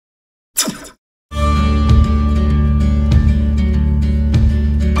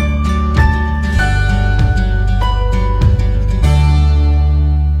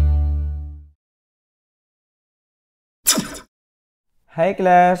Hi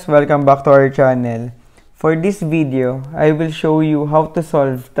class! Welcome back to our channel. For this video, I will show you how to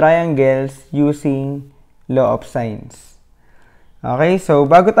solve triangles using law of sines. Okay, so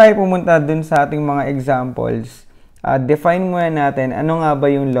bago tayo pumunta dun sa ating mga examples, define muna natin ano nga ba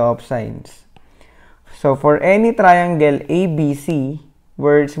yung law of sines. So for any triangle ABC,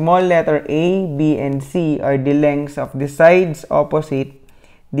 where small letter A, B, and C are the lengths of the sides opposite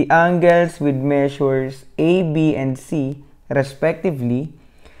the angles with measures A, B, and C respectively.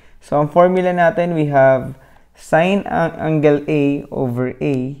 So, ang formula natin, we have sine angle A over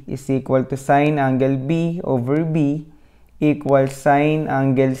A is equal to sine angle B over B equals sine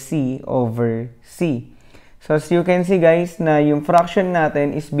angle C over C. So, as you can see guys, na yung fraction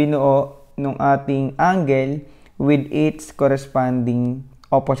natin is binuo ng ating angle with its corresponding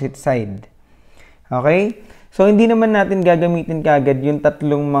opposite side. Okay? So, hindi naman natin gagamitin kagad yung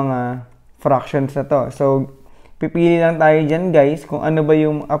tatlong mga fractions na to. So, pipili lang tayo dyan guys kung ano ba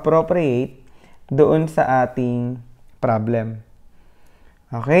yung appropriate doon sa ating problem.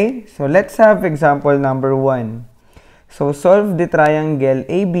 Okay? So, let's have example number 1. So, solve the triangle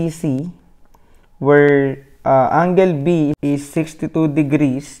ABC where angle B is 62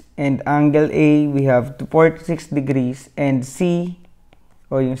 degrees and angle A we have 46 degrees and C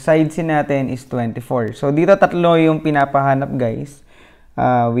o yung side C natin is 24. So, dito tatlo yung pinapahanap guys.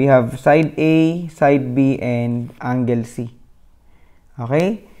 We have side A, side B, and angle C.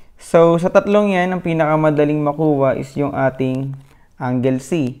 Okay? So, sa tatlong yan, ang pinakamadaling makuha is yung ating angle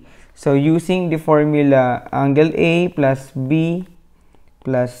C. So, using the formula, angle A plus B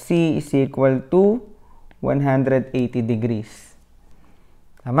plus C is equal to 180 degrees.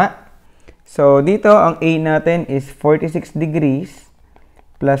 Tama? So, dito, ang A natin is 46 degrees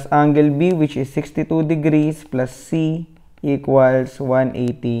plus angle B which is 62 degrees plus C equals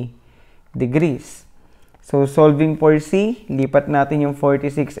 180 degrees. So, solving for C, lipat natin yung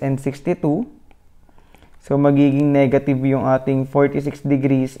 46 and 62. So, magiging negative yung ating 46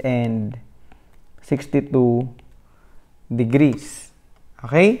 degrees and 62 degrees.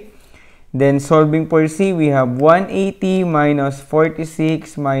 Okay? Then, solving for C, we have 180 minus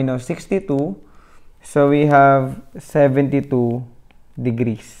 46 minus 62. So, we have 72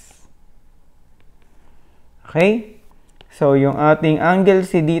 degrees. Okay? So, yung ating angle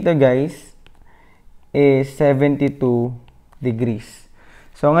C dito guys is 72 degrees.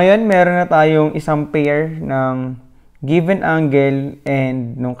 So, ngayon meron na tayong isang pair ng given angle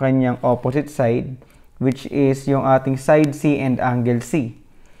and nung kanyang opposite side which is yung ating side C and angle C.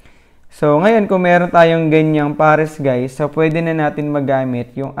 So, ngayon kung meron tayong ganyang pares guys, so pwede na natin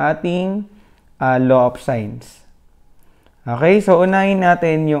magamit yung ating law of sines. Okay? So, unahin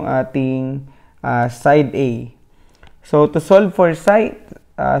natin yung ating side A. So, to solve for side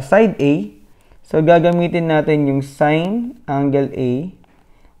A, so gagamitin natin yung sine angle A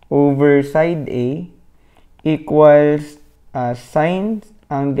over side A equals sine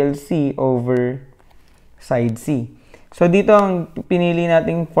angle C over side C. So, dito ang pinili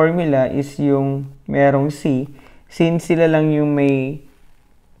nating formula is yung merong C since sila lang yung may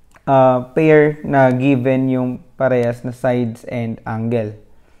pair na given yung parehas na sides and angle.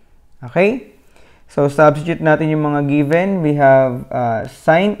 Okay? So, substitute natin yung mga given. We have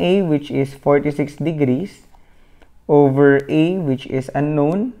sine A, which is 46 degrees, over A, which is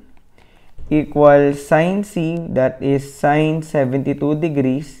unknown, equals sine C, that is sine 72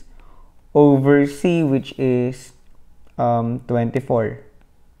 degrees, over C, which is 24.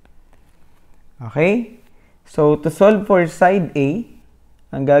 Okay? So, to solve for side A,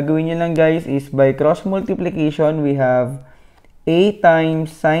 ang gagawin nyo lang guys is by cross multiplication, we have A times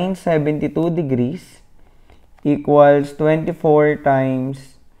sine 72 degrees equals 24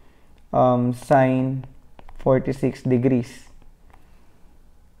 times sine 46 degrees.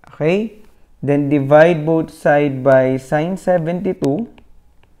 Okay? Then divide both sides by sine 72.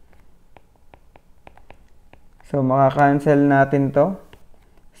 So, makakancel natin to.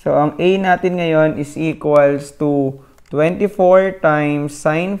 So, ang A natin ngayon is equals to 24 times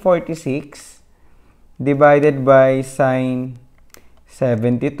sine 46 divided by sine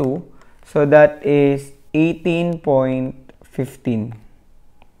 72. So, that is 18.15.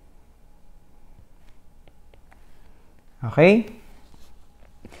 Okay?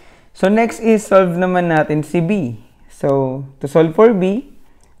 So, next is solve naman natin si B. So, to solve for B,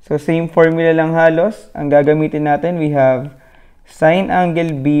 so same formula lang halos. Ang gagamitin natin, we have sine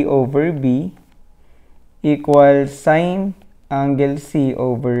angle B over B equals sine angle C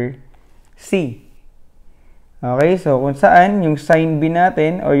over C. Okay, so kung saan yung sine B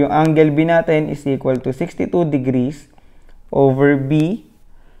natin or yung angle B natin is equal to 62 degrees over B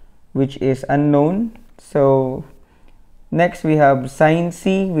which is unknown. So, Next, we have sine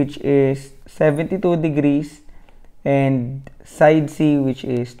C, which is 72 degrees, and side C, which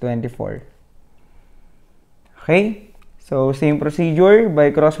is 24. Okay? So, same procedure.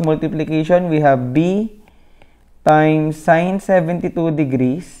 By cross multiplication, we have B times sine 72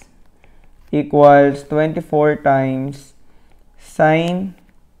 degrees equals 24 times sine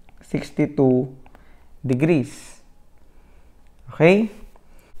 62 degrees. Okay?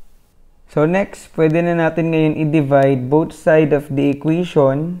 So, next, pwede na natin ngayon i-divide both sides of the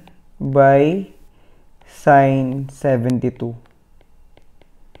equation by sine 72.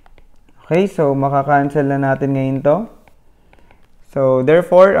 Okay, so makakancel na natin ngayon to. So,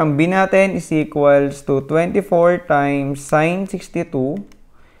 therefore, ang b natin is equals to 24 times sine 62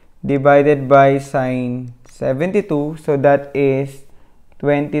 divided by sine 72. So, that is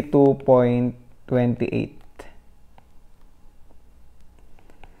 22.28.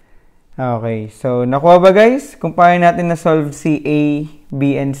 Okay, so nakuha ba guys? Kung paano natin na-solve si A,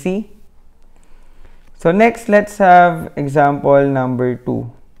 B, and C? So, next, let's have example number 2.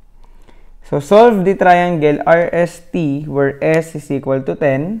 So, solve the triangle RST where S is equal to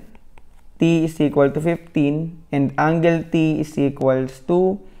 10, T is equal to 15, and angle T is equals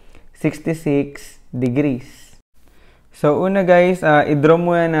to 66 degrees. So, una guys, i-draw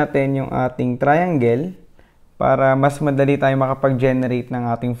muna natin yung ating triangle para mas madali tayo makapag-generate ng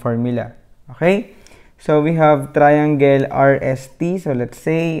ating formula. Okay? So, we have triangle RST. So, let's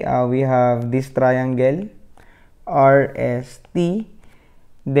say we have this triangle RST.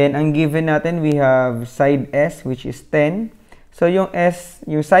 Then, ang given natin, we have side S, which is 10. So, yung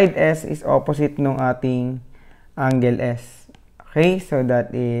side S is opposite ng ating angle S. Okay? So,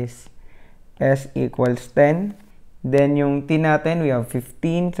 that is S equals 10. Then, yung T natin, we have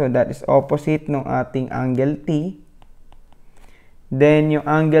 15. So, that is opposite ng ating angle T. Then, yung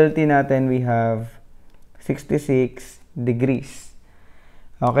angle T natin, we have 66 degrees.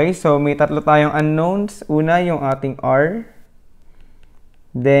 Okay? So, may tatlo tayong unknowns. Una, yung ating R.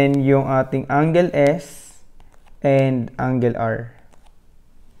 Then, yung ating angle S and angle R.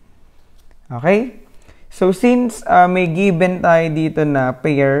 Okay? So, since may given tayo dito na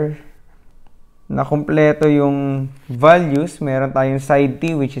pair na kumpleto yung values, meron tayong side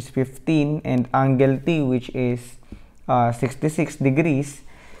T which is 15 and angle T which is 66 degrees.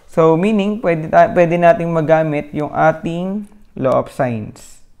 So, meaning, pwede nating magamit yung ating law of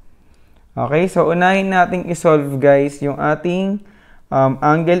sines. Okay? So, unahin nating isolve guys yung ating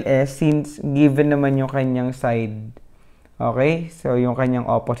angle S since given naman yung kanyang side. Okay? So, yung kanyang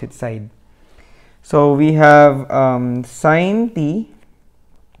opposite side. So, we have sine T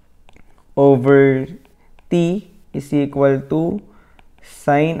over T is equal to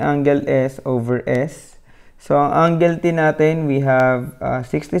sine angle S over S. So, ang angle T natin, we have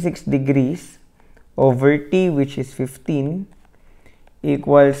 66 degrees over T which is 15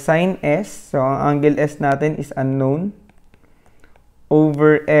 equals sine S. So, ang angle S natin is unknown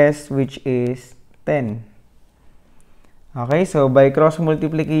over S which is 10. Okay, so by cross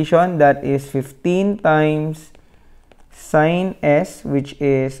multiplication, that is 15 times sine S which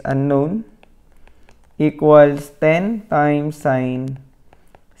is unknown equals 10 times sine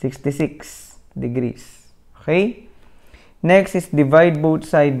 66 degrees. Okay? Next is divide both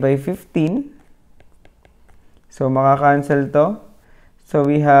sides by 15. So, makakancel to. So,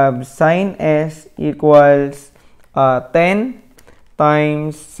 we have sine S equals 10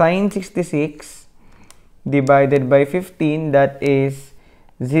 times sine 66 divided by 15, that is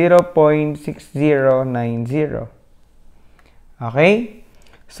 0.6090. Okay?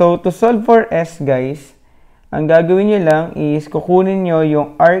 So, to solve for S, guys, ang gagawin nyo lang is kukunin nyo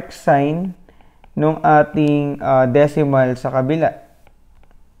yung arc sign ng ating decimal sa kabila.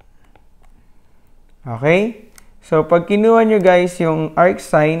 Okay? So, pag kinuha nyo, guys, yung arc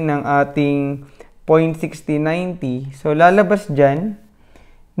sign ng ating 0.6090, so lalabas dyan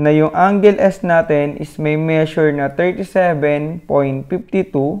na yung angle S natin is may measure na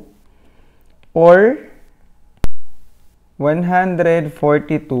 37.52 or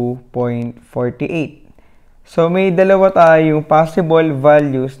 142.48. So, may dalawa tayong possible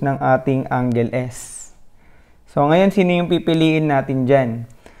values ng ating angle S. So, ngayon, sino yung pipiliin natin dyan?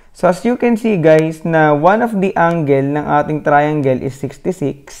 So, as you can see, guys, na one of the angle ng ating triangle is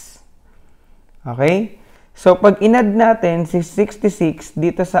 66. Okay? So, pag inad natin si 66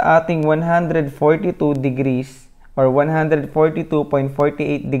 dito sa ating 142 degrees or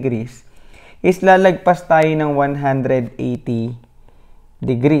 142.48 degrees, is lalagpas tayo ng 180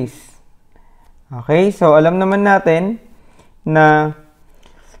 degrees. Okay? So, alam naman natin na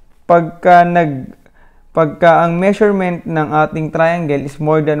pagka pagka ang measurement ng ating triangle is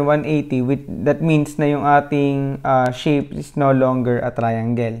more than 180, that means na yung ating shape is no longer a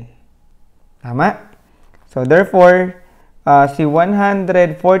triangle. Tama? So, therefore, si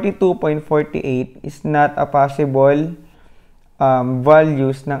 142.48 is not a possible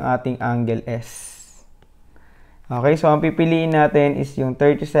values ng ating angle S. Okay, so ang pipiliin natin is yung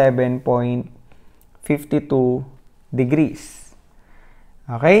 37.52 degrees.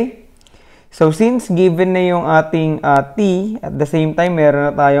 Okay? So, since given na yung ating T, at the same time,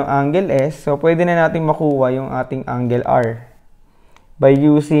 meron na tayong angle S, so pwede na natin makuha yung ating angle R by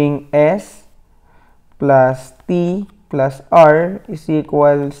using S plus T plus R is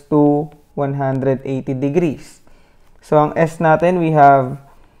equals to 180 degrees. So, ang S natin, we have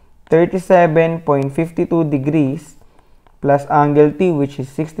 37.52 degrees plus angle T, which is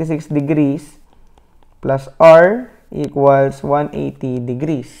 66 degrees, plus R equals 180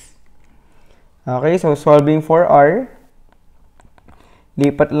 degrees. Okay, so solving for R,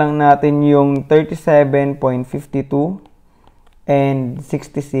 lipat lang natin yung 37.52 and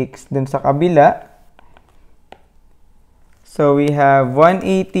 66 dun sa kabila. So, we have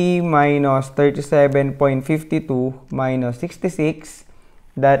 180 minus 37.52 minus 66.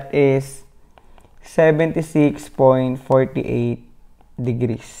 That is 76.48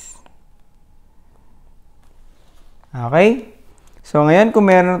 degrees. Okay? So, ngayon, kung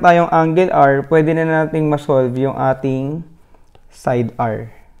meron tayong angle R, pwede na nating masolve yung ating side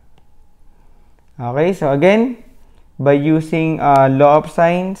R. Okay? So, again, by using law of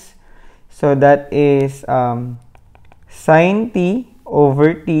sines, so that is sine T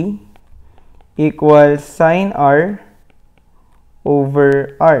over T equals sine R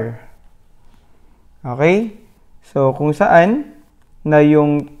over R. Okay? So, kung saan na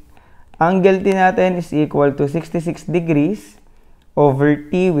yung angle T natin is equal to 66 degrees over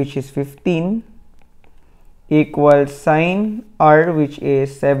T, which is 15, equals sine R, which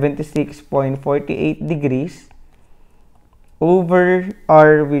is 76.48 degrees, over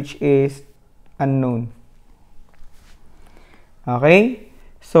R, which is unknown. Okay?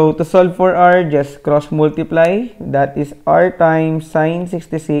 So, to solve for R, just cross multiply. That is R times sine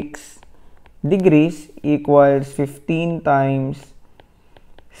 66 degrees equals 15 times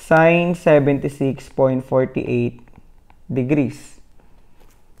sine 76.48 degrees.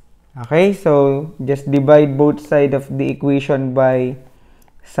 Okay, so just divide both sides of the equation by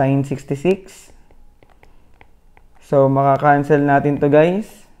sine 66. So, makakancel natin to,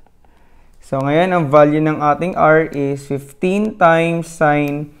 guys. So, ngayon, ang value ng ating R is 15 times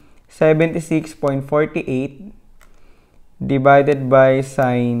sine 76.48 divided by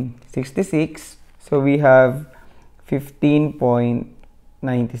sine 66. So, we have 15.96.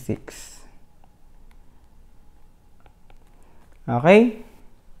 Okay?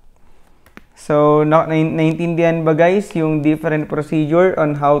 So, naintindihan ba, guys, yung different procedure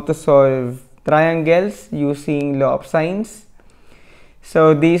on how to solve triangles using law of sines?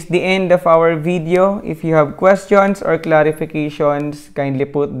 So, this is the end of our video. If you have questions or clarifications, kindly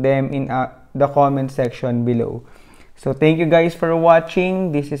put them in the comment section below. So, thank you guys for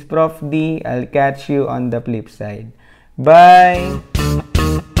watching. This is Prof. D. I'll catch you on the flip side. Bye!